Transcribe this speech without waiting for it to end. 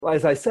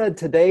As I said,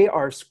 today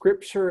our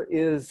scripture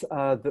is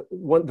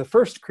the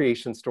first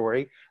creation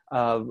story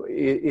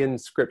in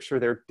scripture.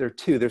 There are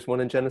two. There's one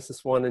in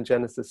Genesis 1 and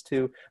Genesis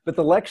 2. But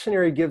the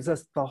lectionary gives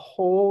us the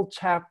whole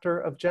chapter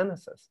of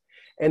Genesis.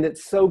 And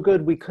it's so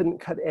good we couldn't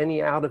cut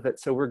any out of it.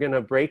 So we're going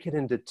to break it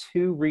into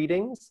two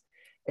readings.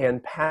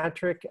 And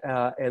Patrick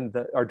and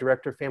our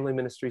director of family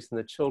ministries and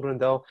the children,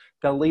 they'll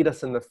lead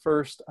us in the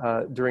first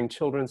during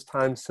children's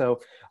time. So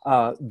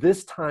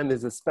this time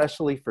is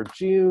especially for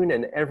June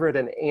and Everett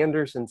and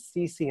Anders and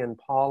Cece and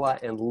Paula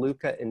and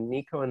Luca and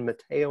Nico and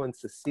Mateo and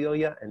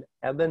Cecilia and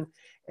Eben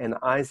and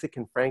Isaac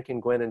and Frank and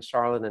Gwen and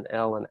Charlotte and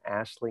Elle and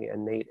Ashley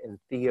and Nate and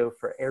Theo,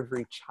 for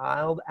every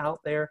child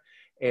out there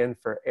and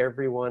for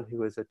everyone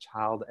who is a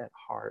child at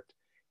heart.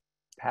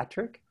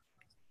 Patrick?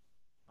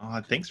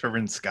 Thanks,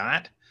 Reverend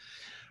Scott.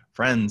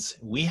 Friends,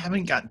 we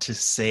haven't got to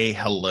say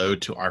hello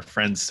to our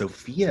friend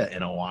Sophia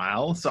in a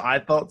while, so I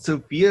thought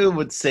Sophia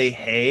would say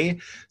hey.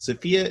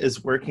 Sophia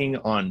is working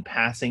on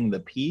passing the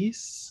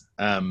peace,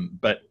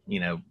 but,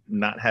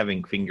 not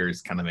having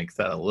fingers kind of makes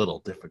that a little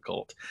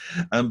difficult.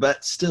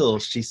 But still,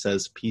 she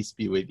says, peace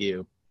be with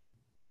you,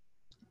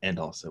 and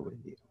also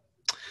with you.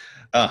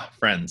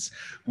 Friends,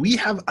 we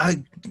have a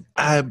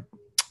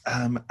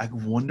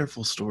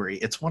wonderful story.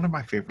 It's one of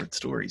my favorite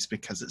stories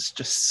because it's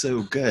just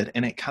so good,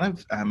 and it kind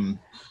of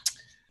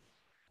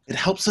it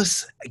helps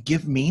us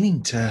give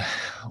meaning to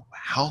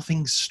how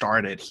things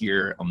started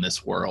here on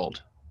this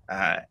world.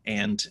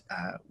 And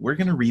we're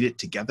going to read it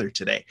together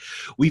today.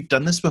 We've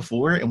done this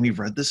before, and we've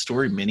read this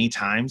story many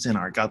times in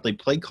our Godly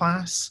Play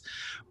class,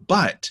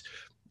 but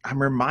I'm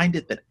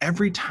reminded that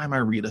every time I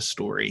read a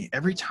story,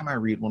 every time I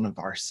read one of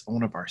our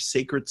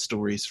sacred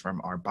stories from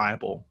our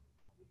Bible,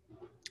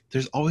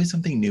 there's always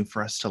something new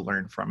for us to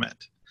learn from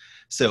it.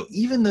 So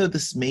even though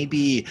this may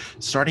be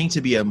starting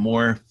to be a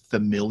more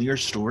familiar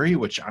story,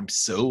 which I'm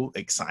so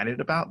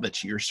excited about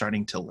that you're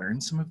starting to learn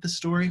some of the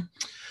story,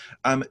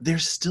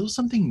 there's still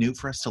something new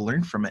for us to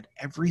learn from it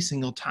every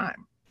single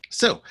time.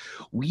 So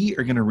we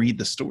are going to read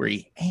the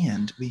story,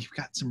 and we've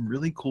got some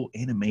really cool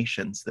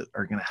animations that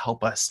are going to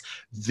help us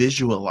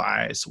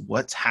visualize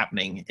what's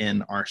happening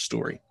in our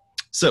story.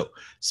 So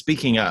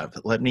speaking of,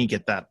 let me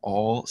get that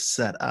all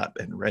set up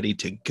and ready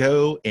to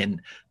go,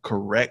 and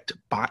correct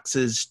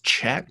boxes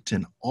checked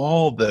and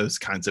all those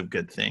kinds of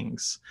good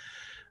things,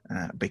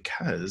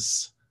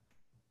 because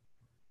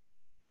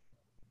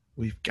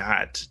we've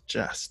got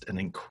just an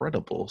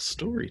incredible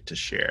story to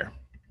share.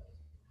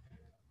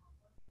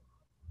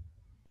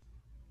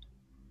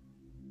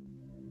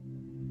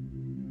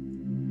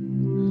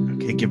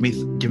 Okay, give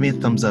me a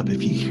thumbs up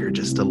if you hear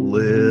just a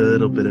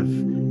little bit of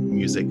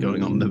music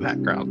going on in the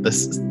background.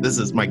 This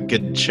is my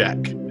good check.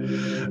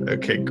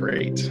 Okay,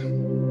 great.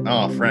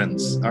 Oh,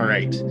 friends, all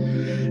right.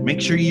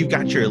 Make sure you've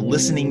got your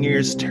listening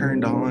ears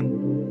turned on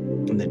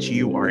and that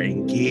you are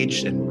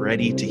engaged and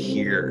ready to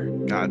hear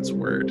God's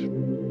word.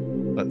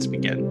 Let's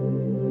begin.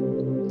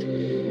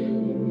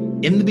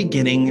 In the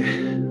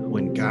beginning,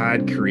 when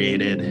God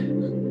created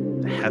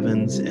the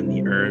heavens and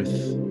the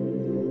earth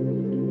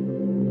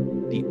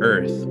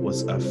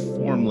was a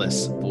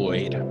formless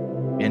void,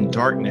 and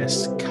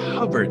darkness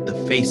covered the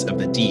face of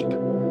the deep,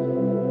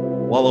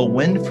 while a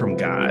wind from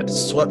God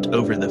swept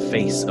over the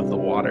face of the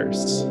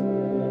waters.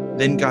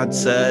 Then God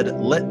said,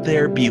 "Let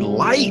there be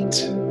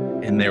light,"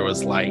 and there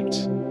was light.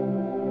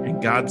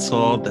 And God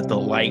saw that the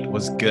light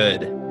was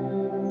good.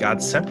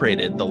 God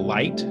separated the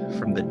light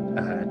from the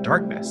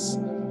darkness.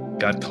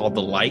 God called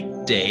the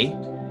light day,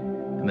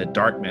 and the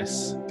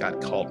darkness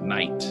God called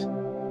night.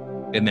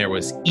 And there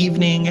was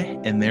evening,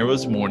 and there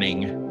was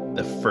morning,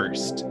 the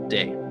first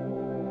day.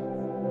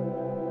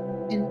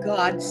 And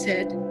God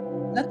said,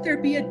 "Let there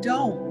be a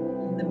dome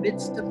in the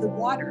midst of the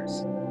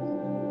waters,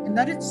 and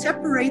let it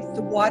separate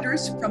the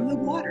waters from the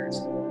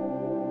waters."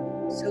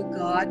 So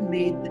God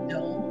made the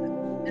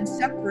dome and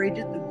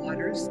separated the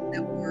waters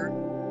that were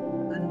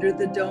under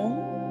the dome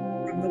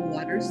from the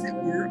waters that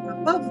were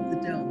above the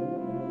dome.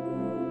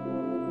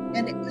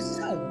 And it was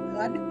so.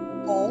 God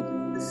called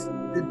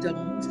the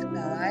dome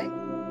sky.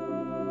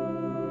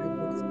 There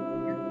was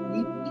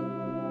evening,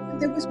 and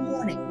there was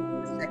morning,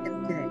 the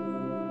second day.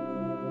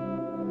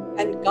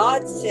 And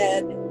God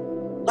said,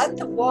 "Let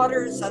the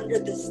waters under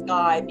the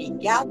sky be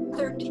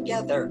gathered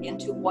together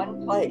into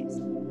one place,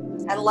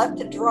 and let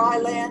the dry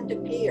land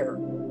appear."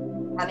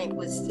 And it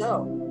was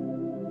so.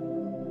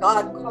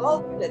 God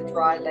called the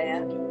dry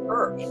land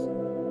earth,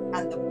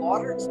 and the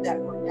waters that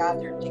were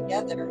gathered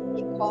together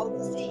he called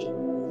seas.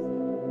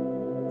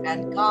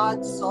 And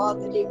God saw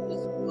that it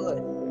was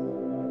good.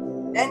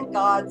 Then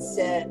God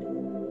said,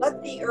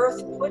 "Let the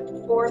earth put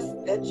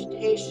forth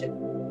vegetation,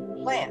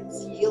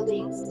 plants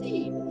yielding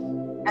seed,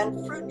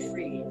 and fruit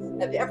trees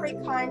of every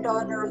kind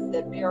on earth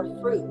that bear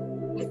fruit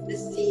with the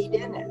seed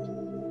in it."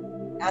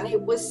 And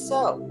it was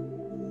so.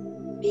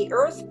 The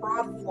earth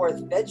brought forth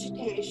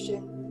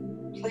vegetation,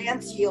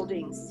 plants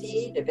yielding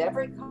seed of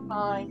every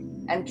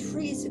kind, and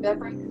trees of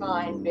every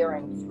kind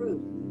bearing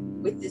fruit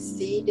with the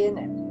seed in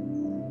it.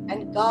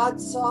 And God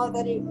saw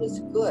that it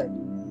was good.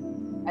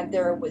 And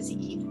there was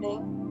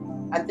evening,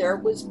 and there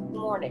was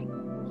morning,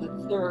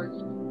 the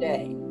third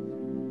day.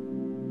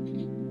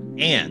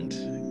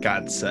 And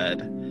God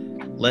said,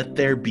 "Let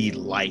there be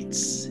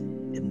lights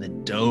in the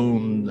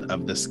dome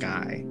of the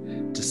sky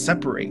to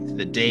separate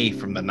the day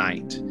from the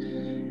night,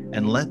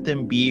 and let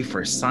them be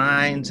for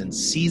signs and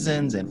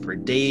seasons and for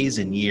days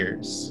and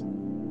years.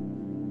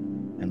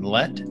 And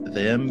let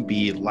them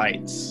be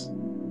lights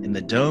in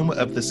the dome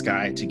of the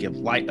sky to give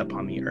light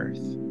upon the earth."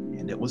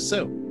 And it was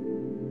so.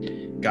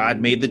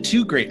 God made the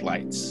two great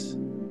lights,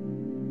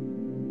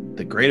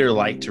 the greater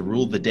light to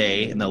rule the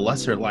day and the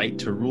lesser light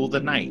to rule the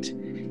night,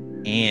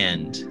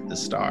 and the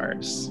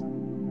stars.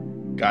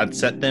 God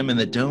set them in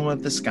the dome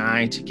of the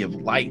sky to give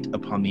light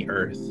upon the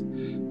earth,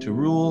 to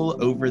rule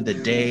over the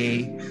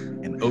day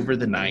and over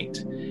the night,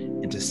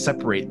 and to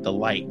separate the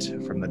light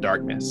from the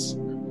darkness.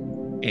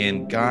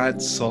 And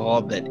God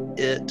saw that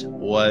it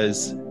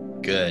was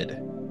good.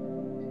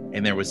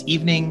 And there was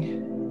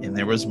evening, and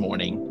there was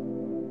morning,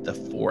 the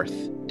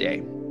fourth day.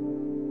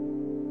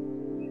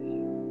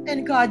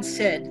 And God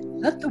said,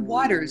 "Let the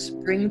waters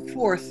bring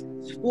forth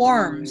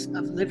swarms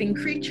of living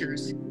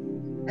creatures,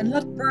 and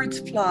let birds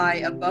fly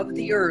above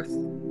the earth,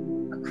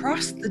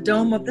 across the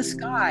dome of the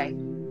sky."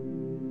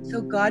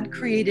 So God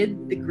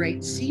created the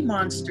great sea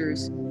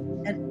monsters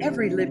and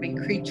every living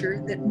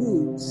creature that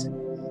moves,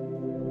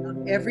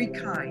 of every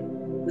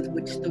kind with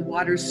which the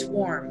waters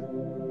swarm,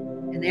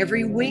 and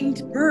every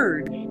winged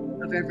bird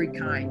of every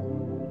kind.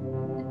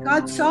 And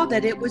God saw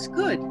that it was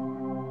good.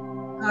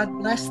 God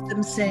blessed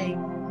them, saying,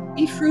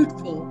 "Be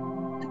fruitful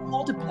and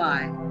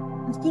multiply,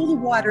 and fill the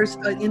waters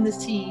in the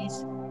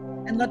seas,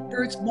 and let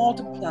birds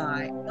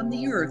multiply on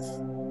the earth."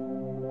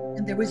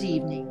 And there was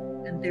evening,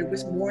 and there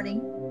was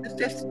morning, the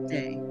fifth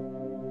day.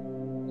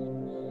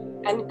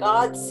 And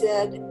God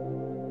said,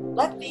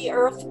 "Let the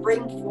earth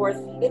bring forth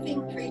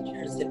living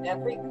creatures of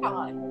every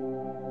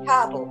kind,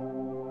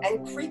 cattle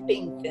and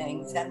creeping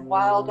things and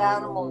wild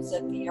animals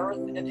of the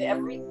earth of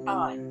every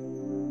kind."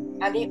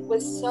 And it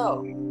was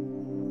so.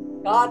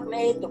 God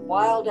made the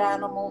wild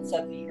animals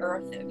of the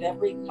earth of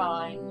every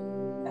kind,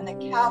 and the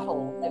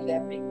cattle of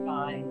every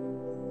kind,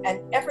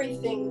 and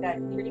everything that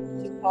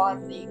creeps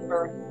upon the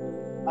earth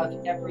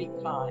of every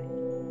kind.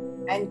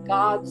 And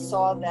God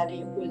saw that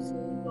it was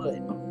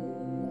good.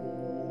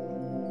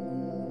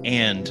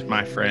 And,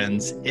 my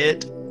friends,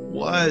 it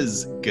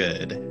was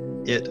good.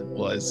 It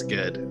was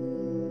good.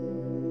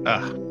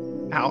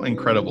 How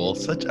incredible.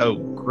 Such a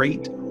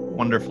great,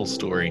 wonderful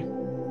story.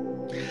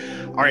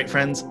 All right,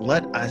 friends,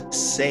 let us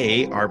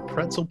say our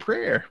pretzel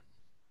prayer.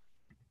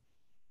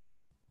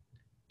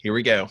 Here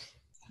we go.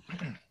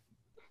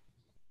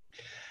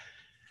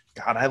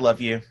 God, I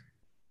love you.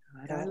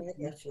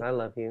 I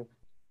love you.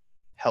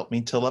 Help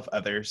me to love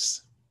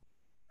others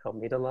Help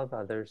me to love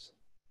others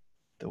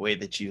the way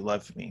that you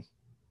love me.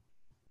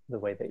 the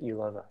way that you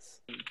love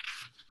us.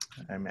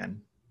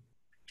 Amen.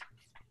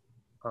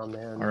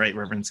 Amen. All right,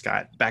 Reverend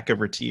Scott, back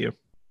over to you.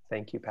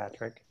 Thank you,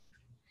 Patrick.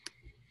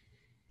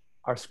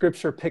 Our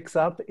scripture picks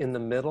up in the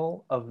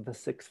middle of the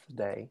sixth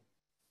day.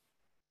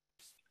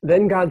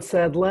 Then God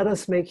said, "Let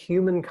us make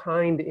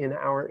humankind in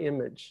our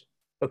image,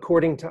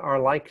 according to our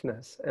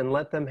likeness, and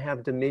let them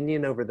have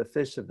dominion over the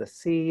fish of the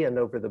sea, and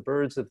over the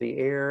birds of the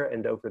air,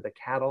 and over the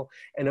cattle,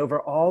 and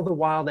over all the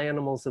wild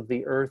animals of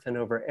the earth, and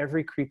over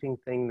every creeping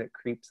thing that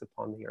creeps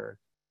upon the earth."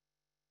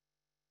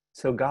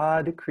 So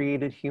God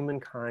created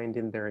humankind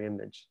in their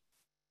image.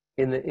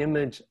 In the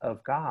image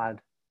of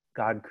God,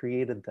 God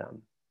created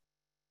them.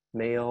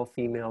 Male,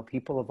 female,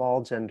 people of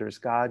all genders,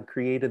 God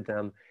created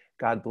them.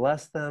 God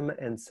blessed them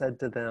and said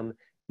to them,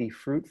 "Be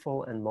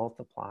fruitful and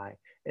multiply,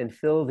 and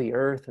fill the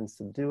earth and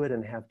subdue it,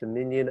 and have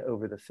dominion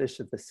over the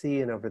fish of the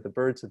sea, and over the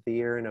birds of the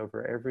air, and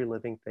over every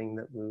living thing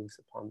that moves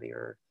upon the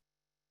earth."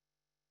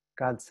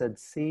 God said,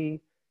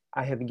 "See,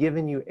 I have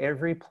given you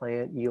every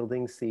plant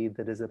yielding seed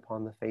that is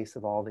upon the face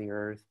of all the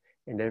earth,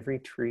 and every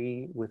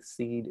tree with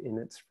seed in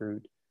its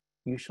fruit.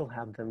 You shall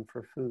have them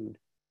for food.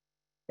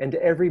 And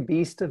to every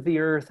beast of the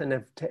earth,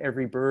 and to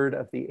every bird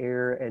of the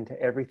air, and to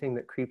everything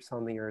that creeps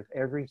on the earth,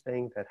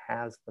 everything that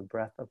has the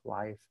breath of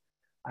life,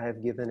 I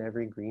have given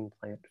every green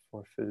plant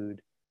for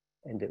food."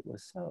 And it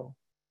was so.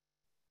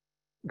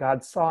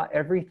 God saw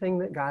everything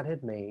that God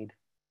had made,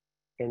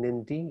 and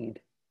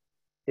indeed,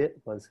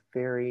 it was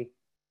very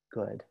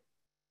good.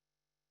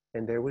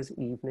 And there was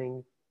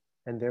evening,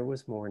 and there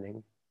was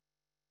morning,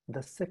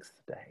 the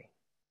sixth day.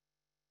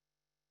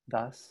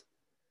 Thus,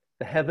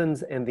 the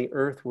heavens and the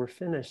earth were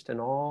finished in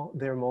all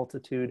their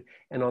multitude.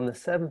 And on the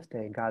seventh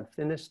day, God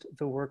finished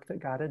the work that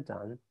God had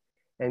done.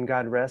 And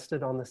God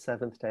rested on the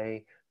seventh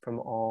day from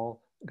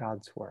all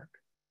God's work.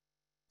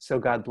 So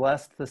God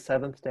blessed the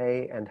seventh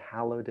day and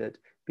hallowed it,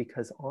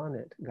 because on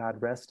it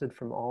God rested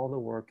from all the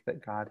work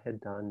that God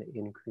had done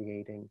in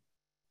creating.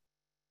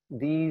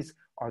 These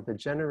are the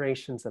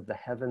generations of the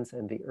heavens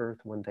and the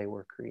earth when they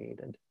were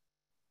created.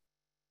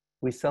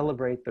 We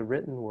celebrate the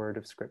written word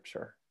of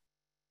Scripture.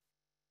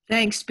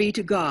 Thanks be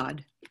to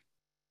God.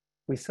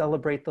 We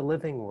celebrate the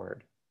living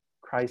word,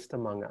 Christ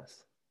among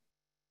us.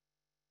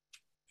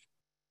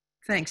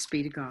 Thanks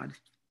be to God.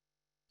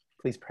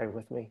 Please pray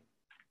with me.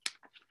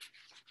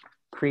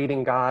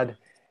 Creating God,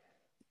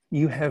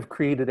 you have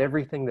created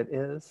everything that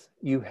is.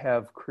 You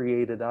have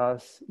created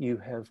us. You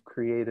have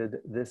created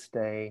this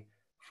day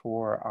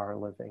for our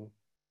living.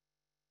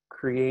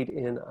 Create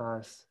in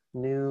us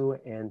new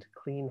and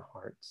clean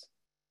hearts.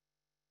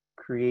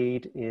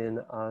 Create in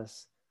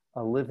us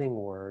a living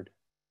word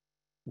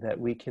that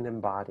we can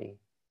embody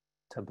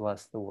to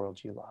bless the world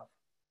you love.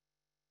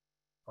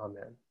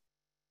 Amen.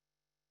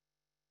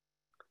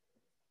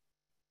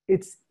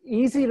 It's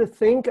easy to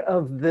think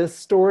of this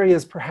story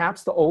as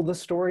perhaps the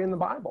oldest story in the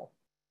Bible.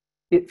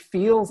 It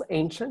feels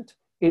ancient.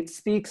 It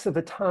speaks of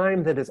a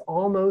time that is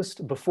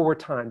almost before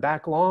time,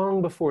 back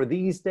long before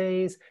these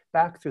days,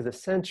 back through the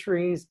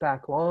centuries,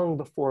 back long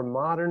before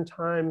modern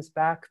times,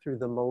 back through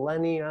the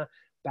millennia,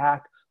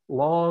 back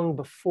long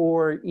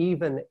before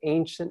even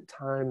ancient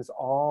times,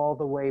 all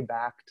the way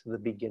back to the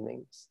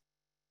beginnings.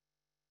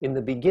 In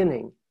the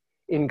beginning,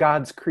 in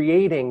God's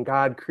creating,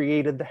 God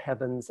created the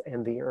heavens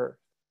and the earth.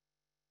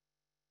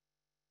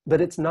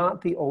 But it's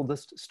not the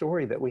oldest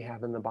story that we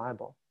have in the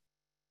Bible.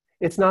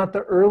 It's not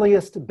the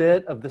earliest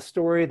bit of the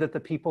story that the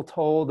people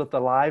told of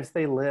the lives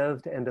they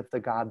lived and of the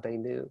God they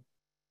knew.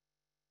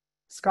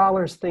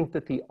 Scholars think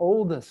that the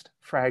oldest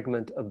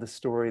fragment of the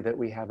story that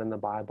we have in the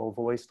Bible,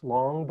 voiced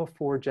long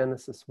before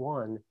Genesis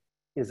 1,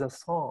 is a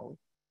song.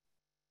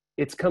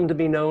 It's come to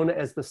be known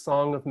as the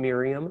Song of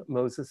Miriam,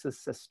 Moses'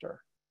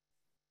 sister.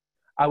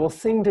 I will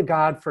sing to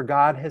God, for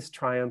God has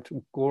triumphed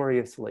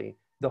gloriously.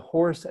 The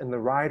horse and the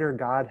rider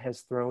God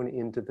has thrown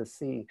into the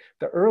sea.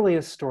 The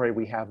earliest story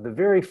we have, the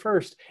very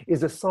first,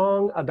 is a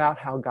song about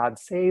how God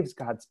saves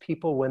God's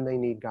people when they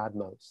need God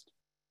most.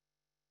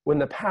 When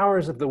the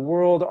powers of the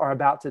world are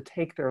about to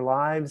take their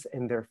lives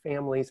and their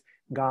families,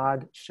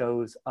 God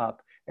shows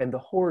up. And the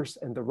horse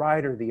and the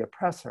rider, the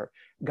oppressor,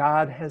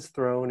 God has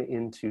thrown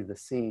into the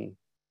sea.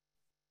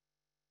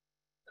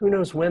 Who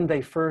knows when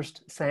they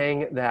first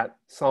sang that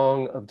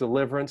song of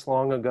deliverance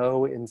long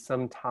ago in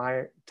some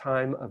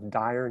time of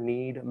dire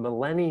need,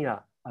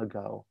 millennia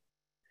ago.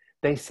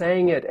 They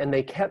sang it and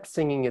they kept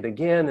singing it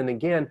again and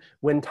again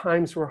when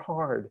times were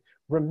hard.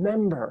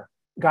 Remember,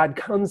 God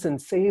comes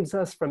and saves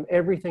us from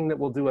everything that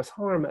will do us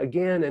harm.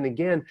 Again and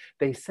again,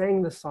 they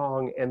sang the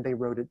song and they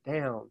wrote it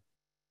down.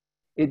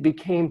 It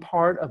became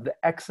part of the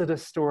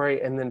Exodus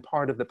story and then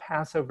part of the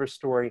Passover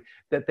story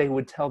that they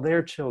would tell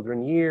their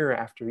children year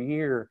after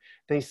year.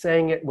 They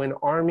sang it when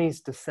armies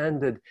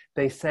descended.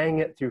 They sang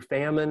it through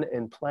famine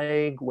and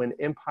plague, when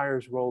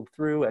empires rolled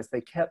through, as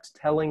they kept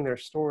telling their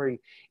story,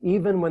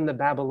 even when the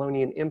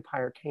Babylonian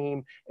Empire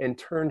came and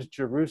turned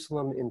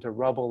Jerusalem into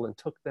rubble and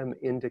took them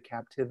into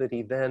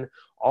captivity. Then,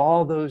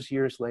 all those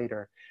years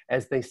later,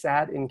 as they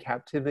sat in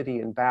captivity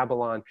in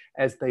Babylon,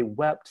 as they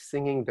wept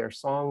singing their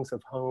songs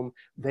of home,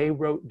 they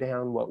wrote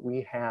down what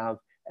we have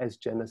as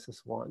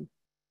Genesis 1.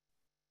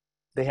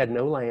 They had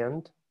no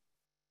land,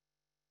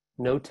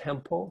 no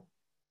temple,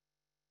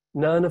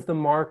 none of the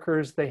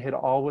markers they had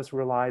always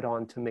relied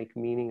on to make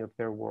meaning of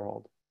their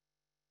world.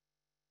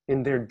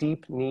 In their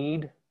deep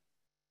need,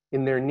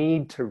 in their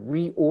need to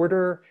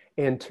reorder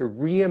and to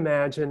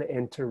reimagine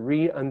and to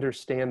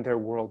re-understand their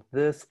world,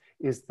 this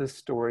is the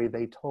story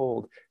they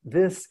told.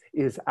 This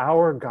is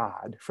our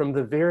God, from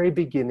the very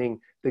beginning,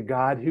 the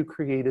God who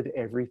created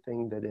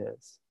everything that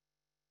is.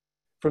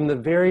 From the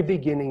very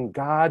beginning,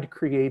 God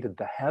created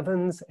the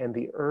heavens and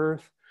the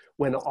earth.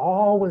 When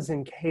all was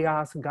in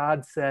chaos,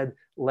 God said,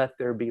 "Let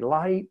there be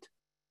light,"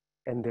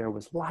 and there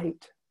was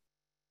light.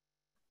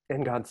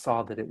 And God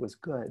saw that it was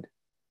good.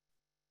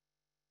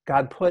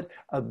 God put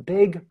a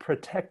big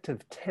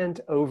protective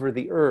tent over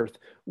the earth,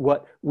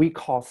 what we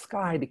call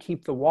sky, to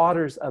keep the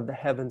waters of the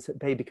heavens at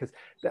bay, because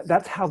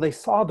that's how they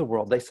saw the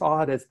world. They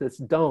saw it as this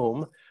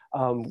dome.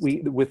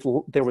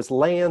 There was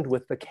land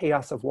with the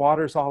chaos of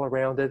waters all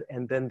around it,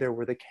 and then there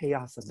were the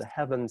chaos of the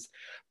heavens.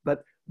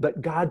 But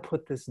God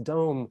put this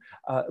dome,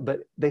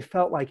 but they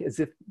felt like as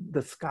if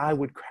the sky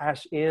would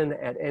crash in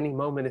at any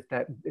moment if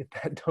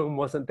that dome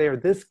wasn't there.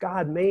 This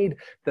God made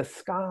the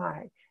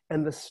sky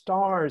and the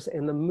stars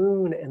and the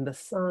moon and the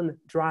sun,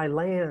 dry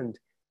land,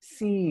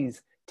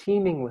 seas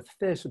teeming with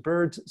fish,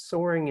 birds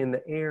soaring in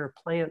the air,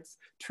 plants,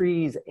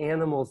 trees,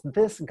 animals.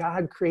 This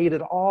God created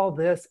all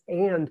this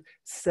and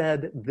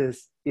said,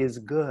 "This is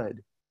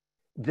good."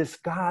 This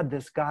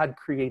God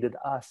created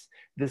us.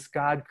 This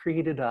God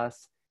created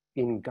us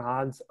in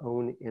God's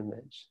own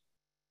image.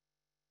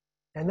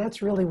 And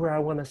that's really where I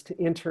want us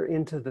to enter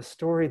into the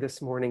story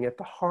this morning, at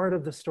the heart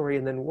of the story,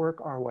 and then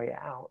work our way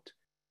out.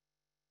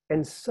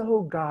 And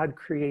so God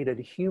created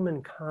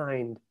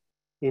humankind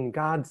in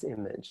God's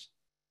image.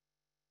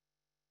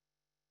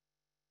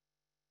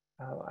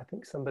 I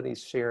think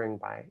somebody's sharing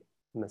by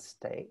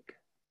mistake.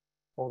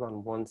 Hold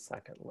on one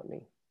second,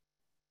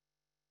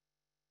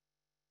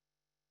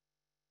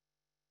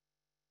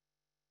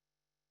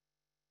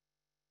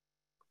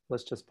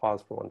 let's just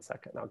pause for 1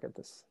 second. I'll get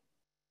this.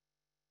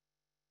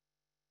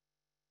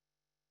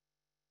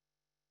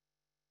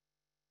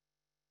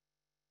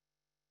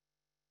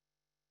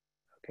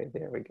 Okay,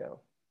 there we go.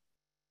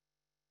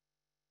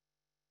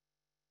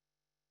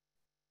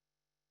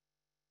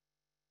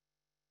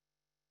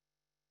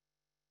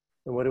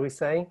 And what do we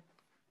say?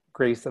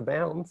 Grace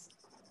abounds.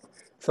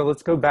 So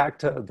let's go back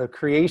to the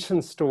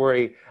creation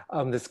story.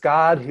 This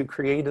God who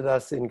created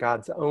us in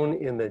God's own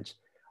image.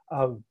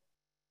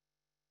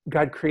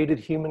 God created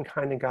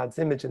humankind in God's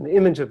image. In the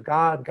image of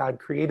God, God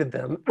created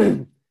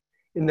them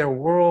in their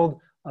world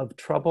of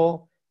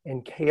trouble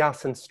and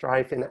chaos and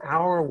strife. In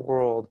our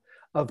world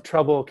of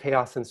trouble,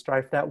 chaos, and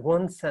strife, that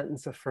one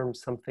sentence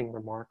affirms something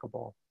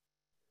remarkable.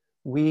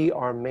 We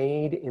are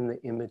made in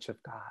the image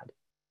of God.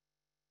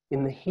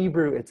 In the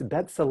Hebrew, it's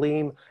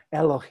Betzelem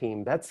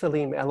Elohim,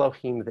 Betzelem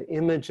Elohim, the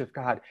image of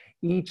God,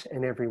 each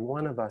and every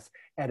one of us.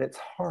 At its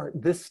heart,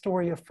 this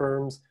story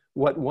affirms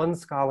what one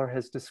scholar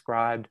has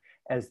described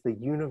as the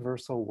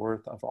universal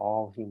worth of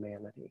all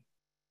humanity,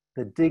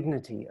 the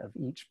dignity of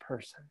each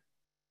person.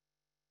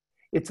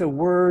 It's a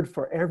word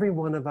for every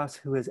one of us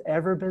who has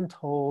ever been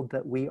told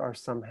that we are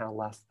somehow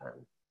less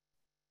than.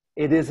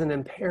 It is an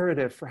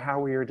imperative for how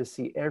we are to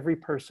see every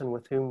person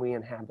with whom we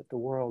inhabit the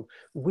world.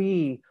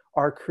 We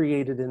are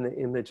created in the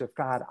image of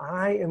God.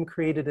 I am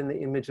created in the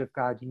image of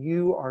God.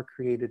 You are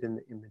created in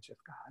the image of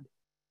God.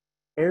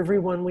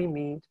 Everyone we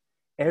meet,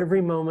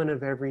 every moment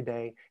of every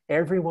day,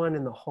 everyone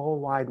in the whole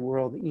wide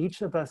world,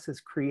 each of us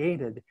is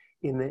created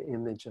in the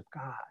image of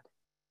God.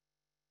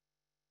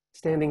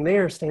 Standing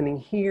there, standing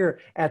here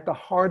at the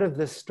heart of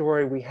this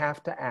story, we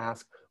have to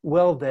ask,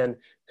 well then,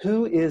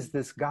 who is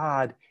this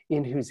God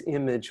in whose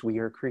image we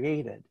are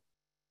created?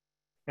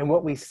 And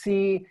what we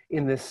see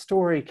in this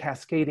story,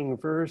 cascading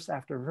verse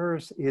after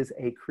verse, is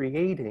a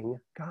creating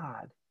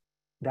God.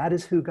 That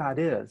is who God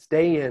is,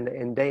 day in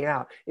and day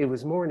out. It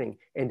was morning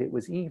and it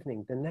was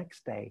evening the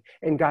next day.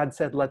 And God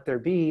said, let there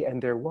be,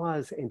 and there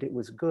was, and it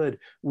was good.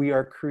 We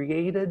are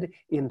created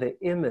in the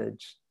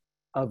image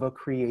of a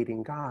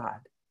creating God.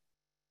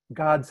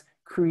 God's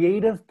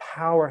creative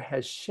power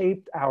has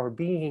shaped our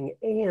being,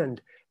 and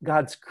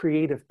God's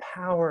creative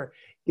power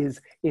is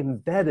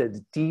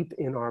embedded deep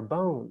in our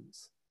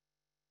bones.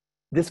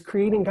 This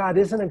creating God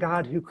isn't a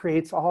God who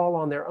creates all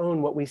on their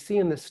own. What we see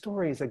in this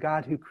story is a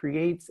God who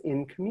creates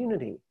in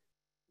community.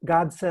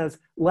 God says,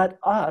 let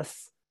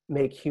us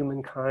make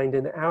humankind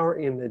in our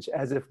image,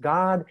 as if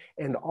God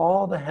and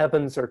all the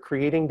heavens are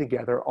creating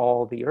together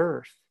all the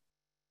earth.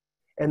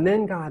 And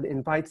then God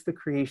invites the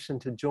creation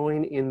to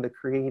join in the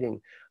creating.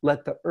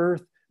 Let the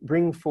earth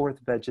bring forth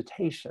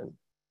vegetation.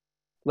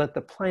 Let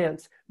the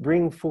plants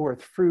bring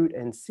forth fruit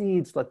and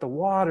seeds. Let the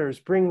waters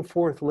bring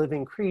forth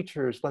living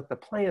creatures. Let the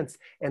plants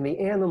and the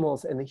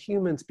animals and the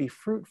humans be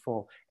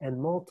fruitful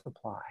and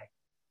multiply.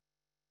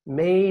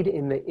 Made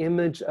in the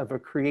image of a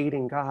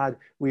creating God,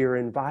 we are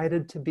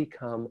invited to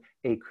become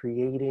a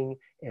creating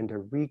and a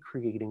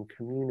recreating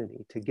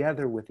community,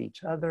 together with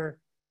each other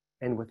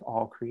and with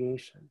all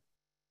creation.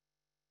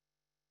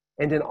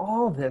 And in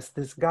all this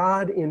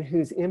God in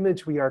whose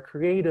image we are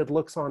created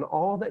looks on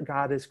all that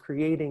God is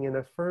creating and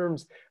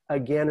affirms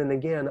again and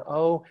again,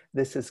 oh,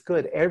 this is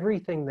good.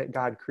 Everything that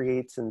God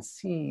creates and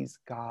sees,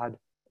 God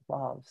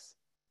loves.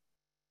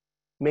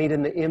 Made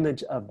in the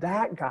image of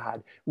that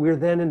God, we're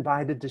then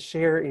invited to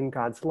share in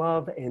God's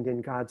love and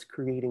in God's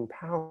creating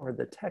power.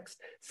 The text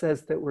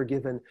says that we're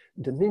given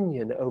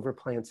dominion over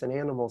plants and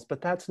animals,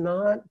 but that's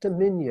not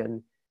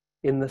dominion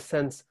in the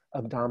sense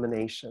of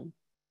domination.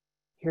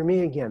 Hear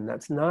me again,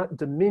 that's not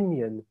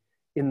dominion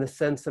in the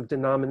sense of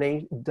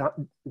domination.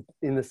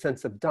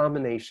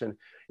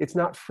 It's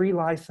not free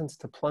license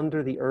to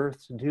plunder the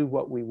earth to do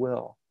what we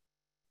will.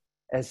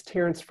 As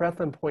Terence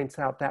Fretheim points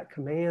out, that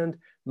command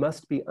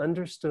must be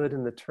understood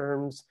in the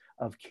terms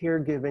of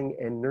caregiving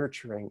and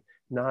nurturing,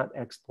 not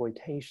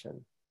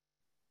exploitation.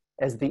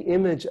 As the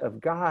image of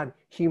God,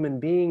 human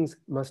beings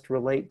must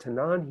relate to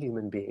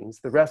non-human beings,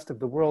 the rest of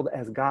the world,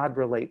 as God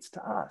relates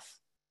to us.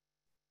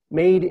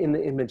 Made in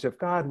the image of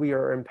God, we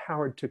are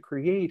empowered to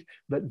create,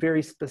 but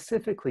very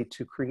specifically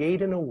to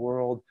create in a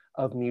world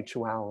of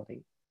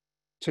mutuality,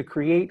 to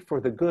create for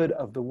the good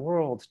of the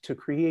world, to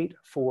create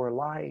for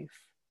life.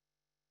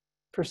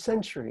 For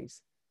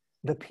centuries,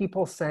 the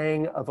people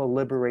sang of a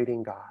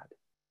liberating God,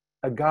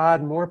 a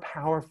God more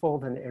powerful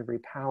than every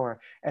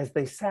power. As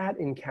they sat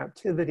in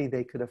captivity,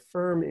 they could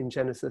affirm in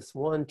Genesis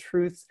 1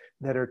 truths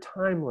that are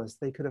timeless.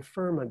 They could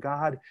affirm a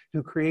God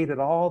who created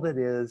all that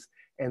is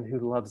and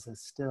who loves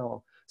us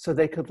still. So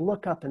they could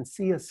look up and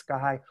see a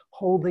sky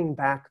holding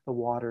back the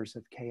waters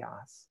of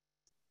chaos.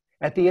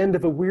 At the end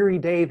of a weary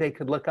day, they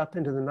could look up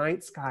into the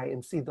night sky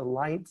and see the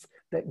lights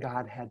that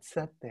God had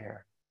set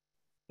there.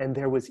 And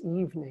there was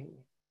evening,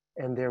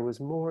 and there was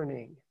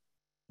morning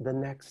the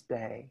next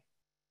day.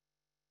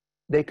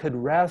 They could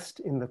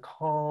rest in the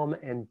calm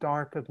and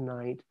dark of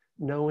night,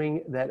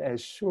 knowing that as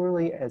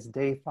surely as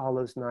day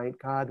follows night,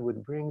 God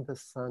would bring the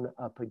sun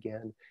up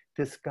again.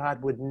 This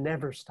God would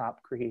never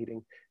stop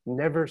creating,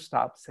 never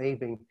stop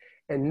saving,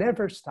 and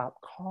never stop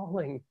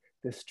calling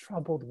this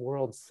troubled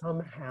world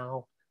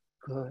somehow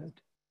good.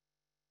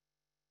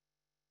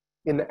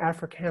 In the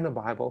Africana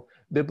Bible,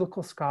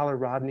 biblical scholar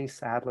Rodney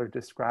Sadler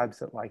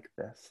describes it like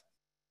this.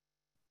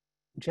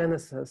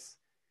 Genesis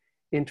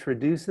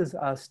introduces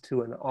us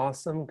to an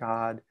awesome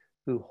God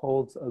who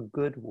holds a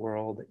good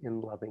world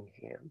in loving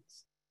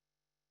hands.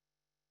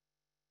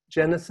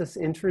 Genesis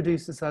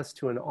introduces us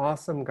to an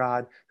awesome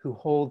God who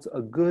holds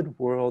a good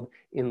world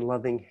in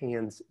loving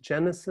hands.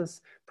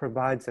 Genesis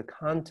provides a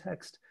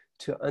context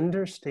to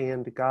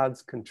understand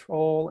God's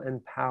control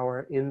and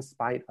power in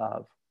spite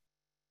of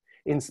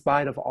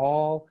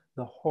all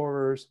the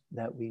horrors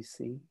that we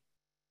see.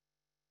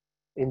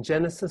 In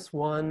Genesis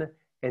 1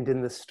 and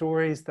in the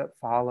stories that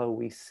follow,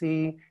 we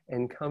see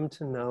and come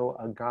to know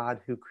a God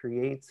who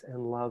creates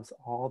and loves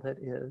all that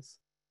is.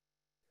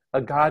 A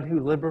God who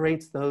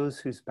liberates those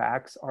whose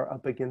backs are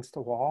up against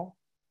a wall.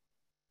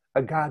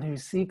 A God who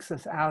seeks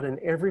us out in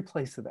every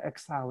place of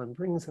exile and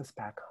brings us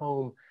back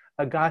home.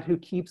 A God who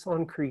keeps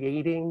on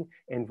creating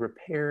and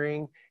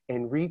repairing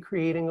and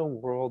recreating a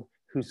world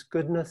whose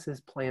goodness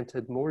is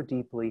planted more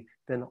deeply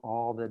than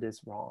all that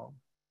is wrong.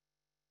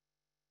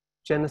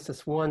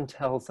 Genesis 1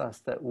 tells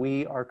us that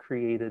we are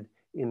created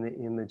in the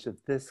image of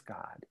this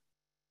God,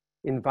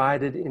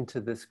 invited into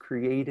this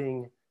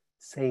creating,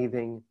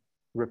 saving,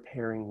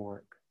 repairing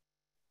work.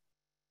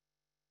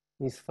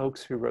 These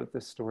folks who wrote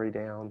this story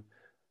down,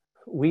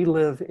 we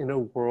live in a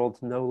world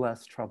no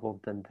less troubled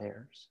than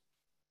theirs.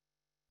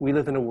 We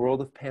live in a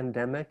world of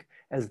pandemic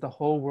as the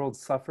whole world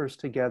suffers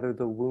together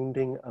the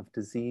wounding of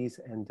disease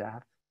and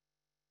death.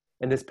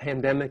 And this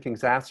pandemic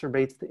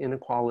exacerbates the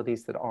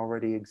inequalities that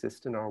already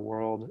exist in our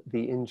world,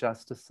 the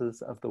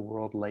injustices of the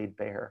world laid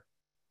bare.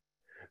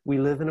 We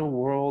live in a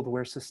world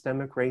where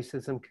systemic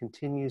racism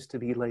continues to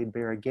be laid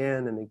bare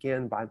again and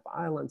again by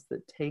violence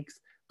that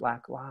takes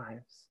Black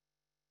lives.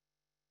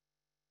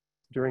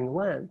 During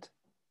Lent,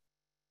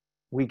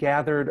 we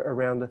gathered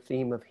around the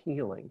theme of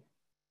healing.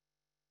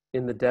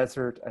 In the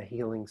desert, a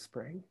healing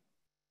spring.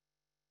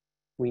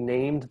 We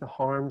named the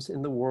harms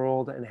in the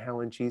world and how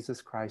in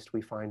Jesus Christ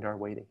we find our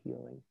way to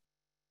healing.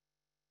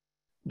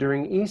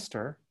 During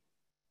Easter,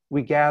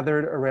 we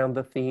gathered around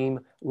the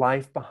theme,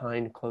 life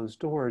behind closed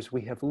doors.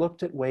 We have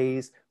looked at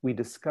ways we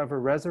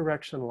discover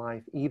resurrection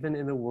life even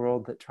in a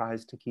world that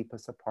tries to keep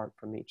us apart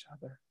from each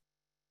other.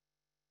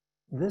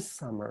 This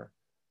summer,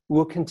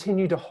 we'll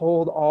continue to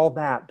hold all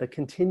that, the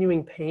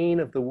continuing pain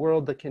of the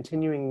world, the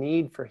continuing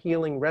need for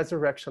healing,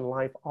 resurrection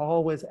life,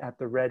 always at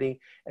the ready,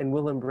 and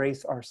we'll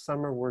embrace our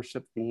summer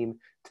worship theme,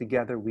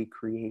 Together We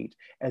Create,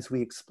 as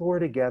we explore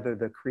together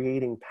the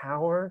creating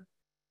power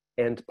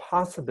and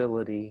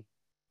possibility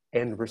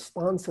and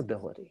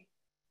responsibility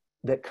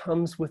that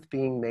comes with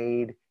being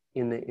made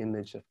in the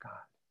image of God.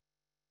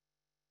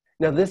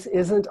 Now, this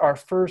isn't our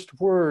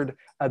first word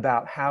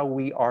about how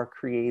we are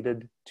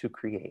created to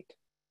create.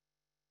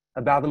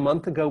 About a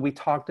month ago, we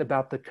talked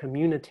about the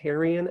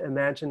communitarian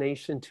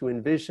imagination to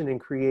envision and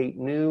create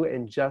new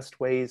and just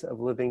ways of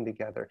living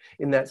together.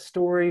 In that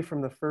story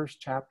from the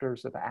first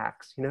chapters of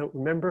Acts,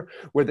 remember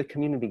where the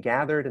community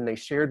gathered and they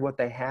shared what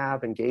they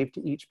have and gave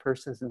to each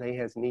person as they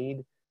has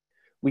need?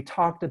 We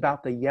talked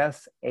about the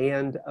yes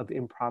and of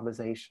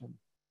improvisation,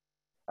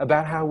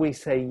 about how we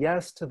say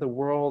yes to the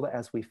world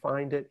as we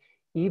find it,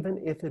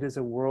 even if it is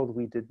a world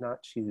we did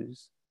not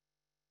choose.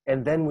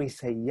 And then we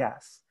say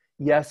yes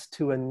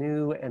to a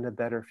new and a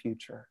better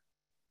future.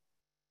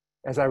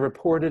 As I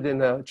reported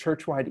in a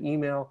church-wide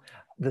email,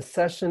 the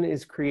session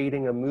is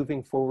creating a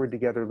Moving Forward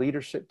Together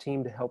leadership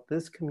team to help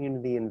this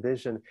community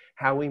envision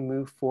how we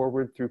move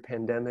forward through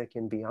pandemic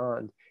and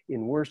beyond,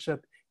 in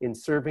worship, in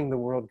serving the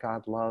world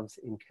God loves,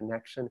 in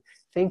connection.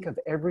 Think of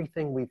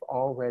everything we've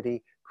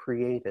already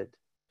created.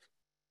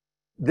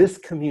 This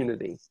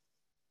community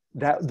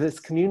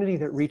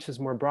that reaches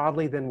more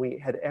broadly than we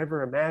had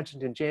ever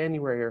imagined in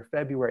January or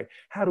February.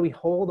 How do we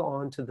hold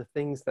on to the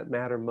things that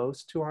matter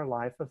most to our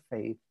life of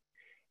faith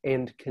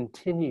and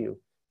continue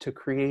to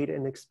create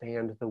and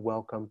expand the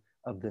welcome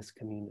of this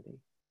community?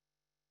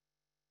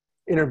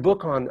 In her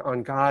book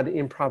on God,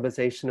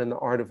 improvisation, and the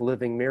art of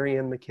living,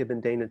 Marianne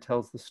McKibben Dana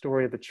tells the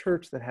story of a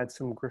church that had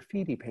some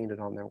graffiti painted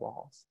on their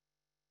walls.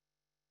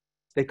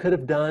 They could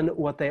have done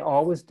what they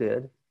always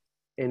did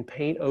and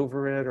paint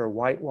over it or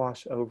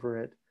whitewash over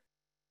it.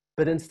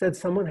 But instead,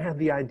 someone had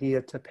the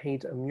idea to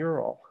paint a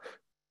mural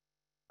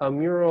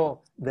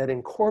that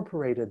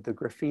incorporated the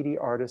graffiti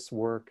artist's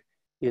work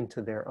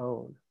into their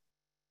own.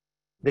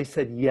 They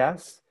said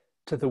yes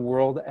to the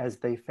world as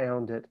they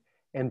found it,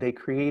 and they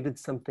created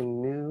something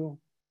new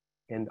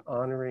and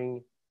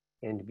honoring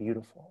and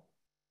beautiful.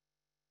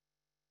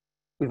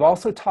 We've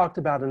also talked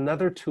about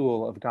another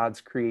tool of God's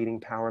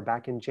creating power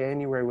back in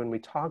January when we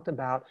talked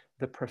about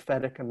the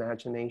prophetic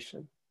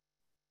imagination.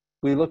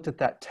 We looked at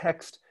that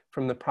text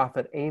from the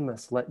prophet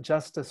Amos, let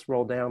justice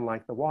roll down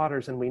like the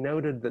waters. And we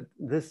noted that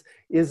this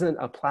isn't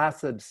a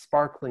placid,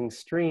 sparkling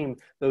stream.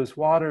 Those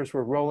waters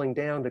were rolling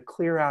down to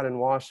clear out and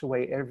wash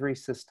away every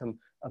system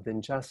of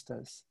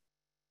injustice.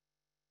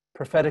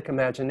 Prophetic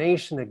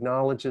imagination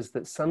acknowledges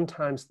that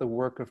sometimes the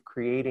work of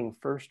creating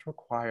first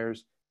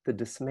requires the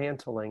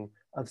dismantling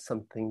of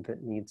something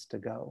that needs to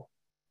go.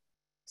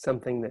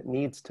 Something that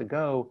needs to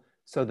go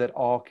so that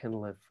all can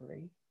live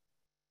free.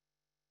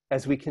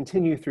 As we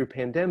continue through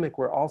pandemic,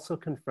 we're also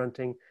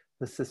confronting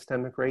the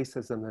systemic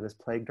racism that has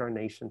plagued our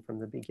nation from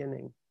the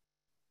beginning.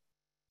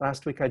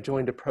 Last week, I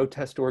joined a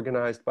protest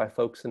organized by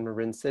folks in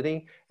Marin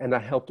City, and I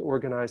helped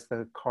organize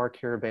the car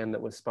caravan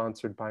that was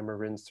sponsored by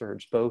Marin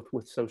Surge, both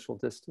with social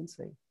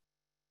distancing.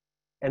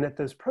 And at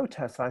those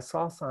protests, I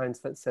saw signs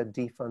that said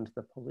defund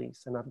the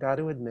police. And I've got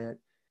to admit,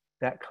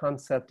 that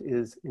concept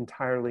is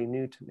entirely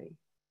new to me.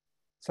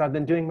 So I've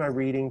been doing my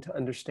reading to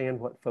understand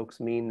what folks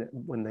mean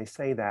when they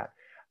say that.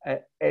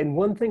 And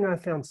one thing I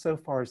found so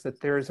far is that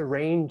there is a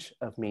range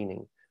of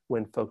meaning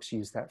when folks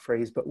use that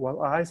phrase, but what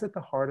lies at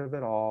the heart of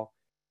it all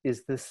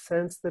is this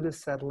sense that is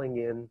settling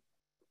in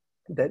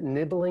that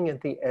nibbling at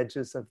the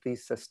edges of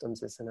these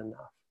systems isn't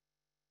enough.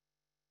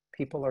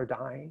 People are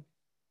dying.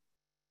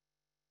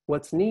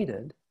 What's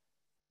needed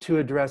to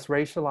address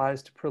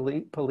racialized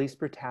police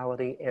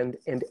brutality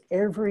and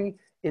every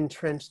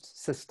entrenched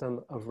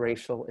system of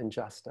racial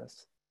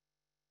injustice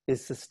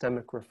is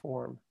systemic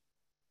reform.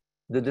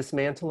 The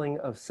dismantling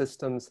of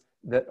systems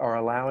that are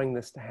allowing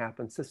this to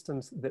happen,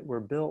 systems that were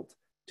built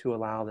to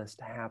allow this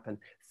to happen,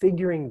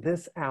 figuring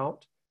this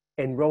out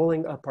and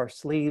rolling up our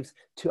sleeves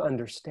to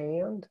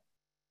understand,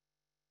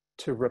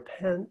 to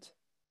repent,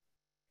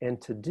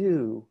 and to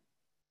do,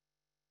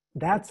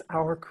 that's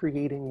our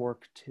creating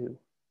work too.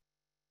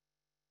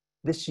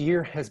 This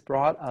year has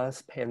brought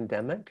us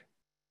pandemic.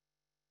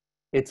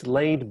 It's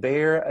laid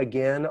bare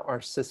again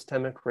our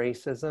systemic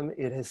racism.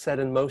 It has set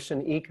in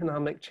motion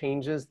economic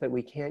changes that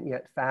we can't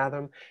yet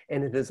fathom.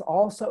 And it has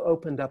also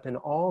opened up in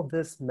all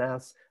this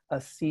mess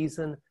a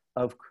season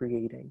of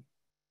creating.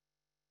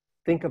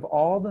 Think of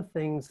all the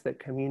things that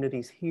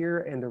communities here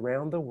and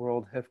around the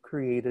world have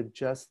created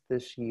just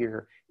this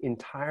year,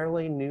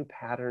 entirely new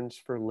patterns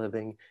for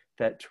living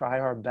that try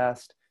our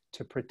best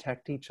to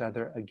protect each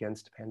other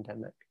against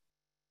pandemic.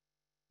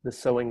 The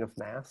sewing of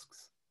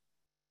masks,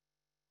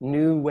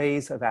 new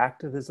ways of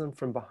activism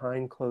from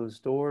behind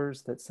closed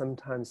doors that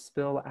sometimes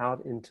spill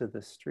out into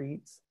the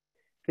streets.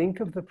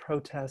 Think of the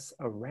protests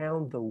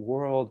around the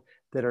world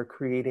that are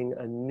creating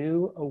a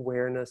new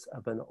awareness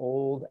of an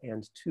old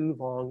and too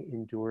long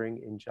enduring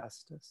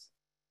injustice.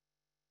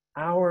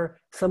 Our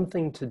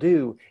something to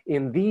do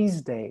in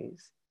these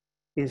days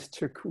is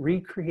to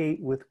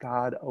recreate with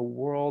God a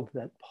world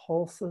that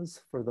pulses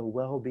for the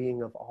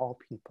well-being of all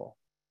people,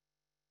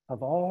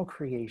 of all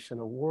creation,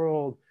 a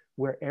world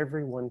where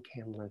everyone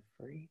can live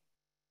free.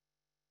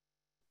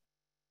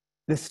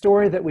 The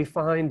story that we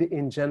find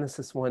in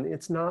Genesis 1,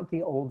 it's not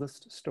the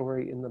oldest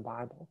story in the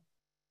Bible.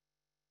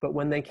 But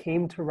when they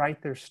came to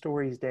write their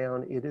stories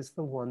down, it is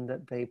the one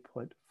that they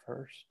put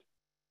first.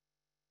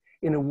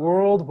 In a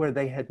world where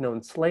they had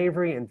known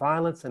slavery and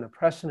violence and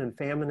oppression and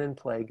famine and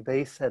plague,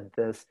 they said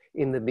this: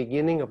 in the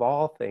beginning of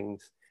all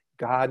things,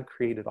 God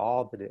created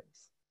all that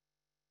is.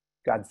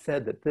 God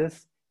said that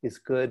this is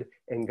good,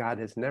 and God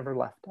has never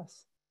left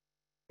us,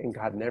 and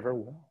God never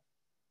will.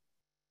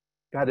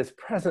 God is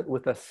present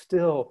with us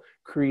still,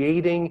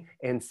 creating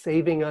and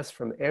saving us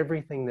from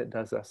everything that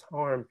does us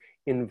harm,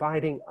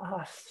 inviting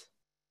us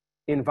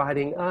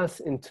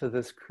into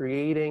this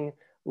creating,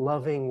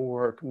 loving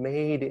work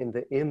made in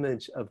the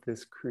image of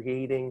this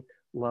creating,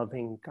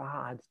 loving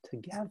God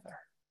together.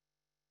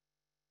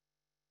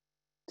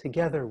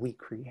 Together we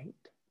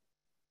create.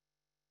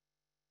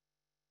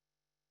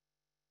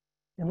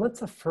 And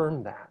let's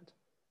affirm that.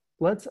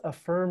 Let's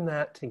affirm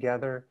that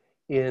together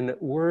in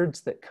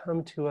words that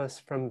come to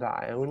us from the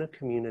Iona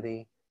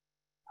community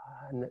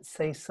and that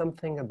say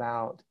something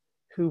about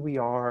who we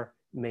are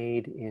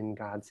made in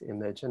God's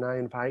image. And I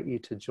invite you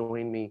to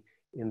join me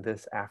in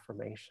this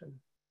affirmation.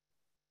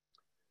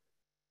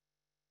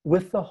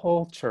 With the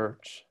whole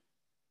church,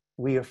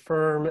 we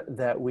affirm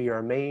that we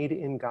are made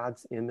in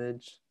God's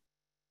image,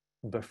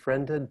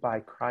 befriended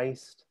by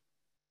Christ,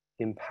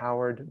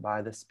 empowered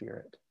by the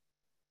Spirit.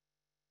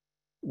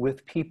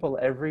 With people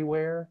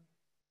everywhere,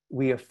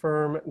 we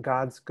affirm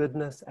God's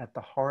goodness at the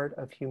heart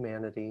of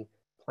humanity,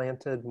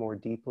 planted more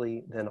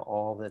deeply than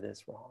all that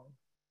is wrong.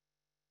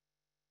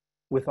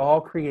 With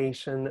all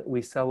creation,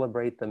 we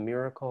celebrate the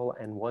miracle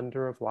and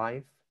wonder of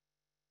life,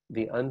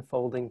 the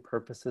unfolding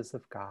purposes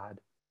of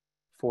God,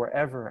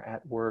 forever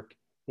at work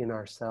in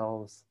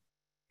ourselves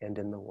and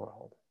in the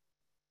world.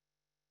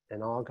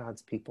 And all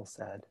God's people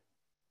said,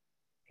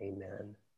 Amen.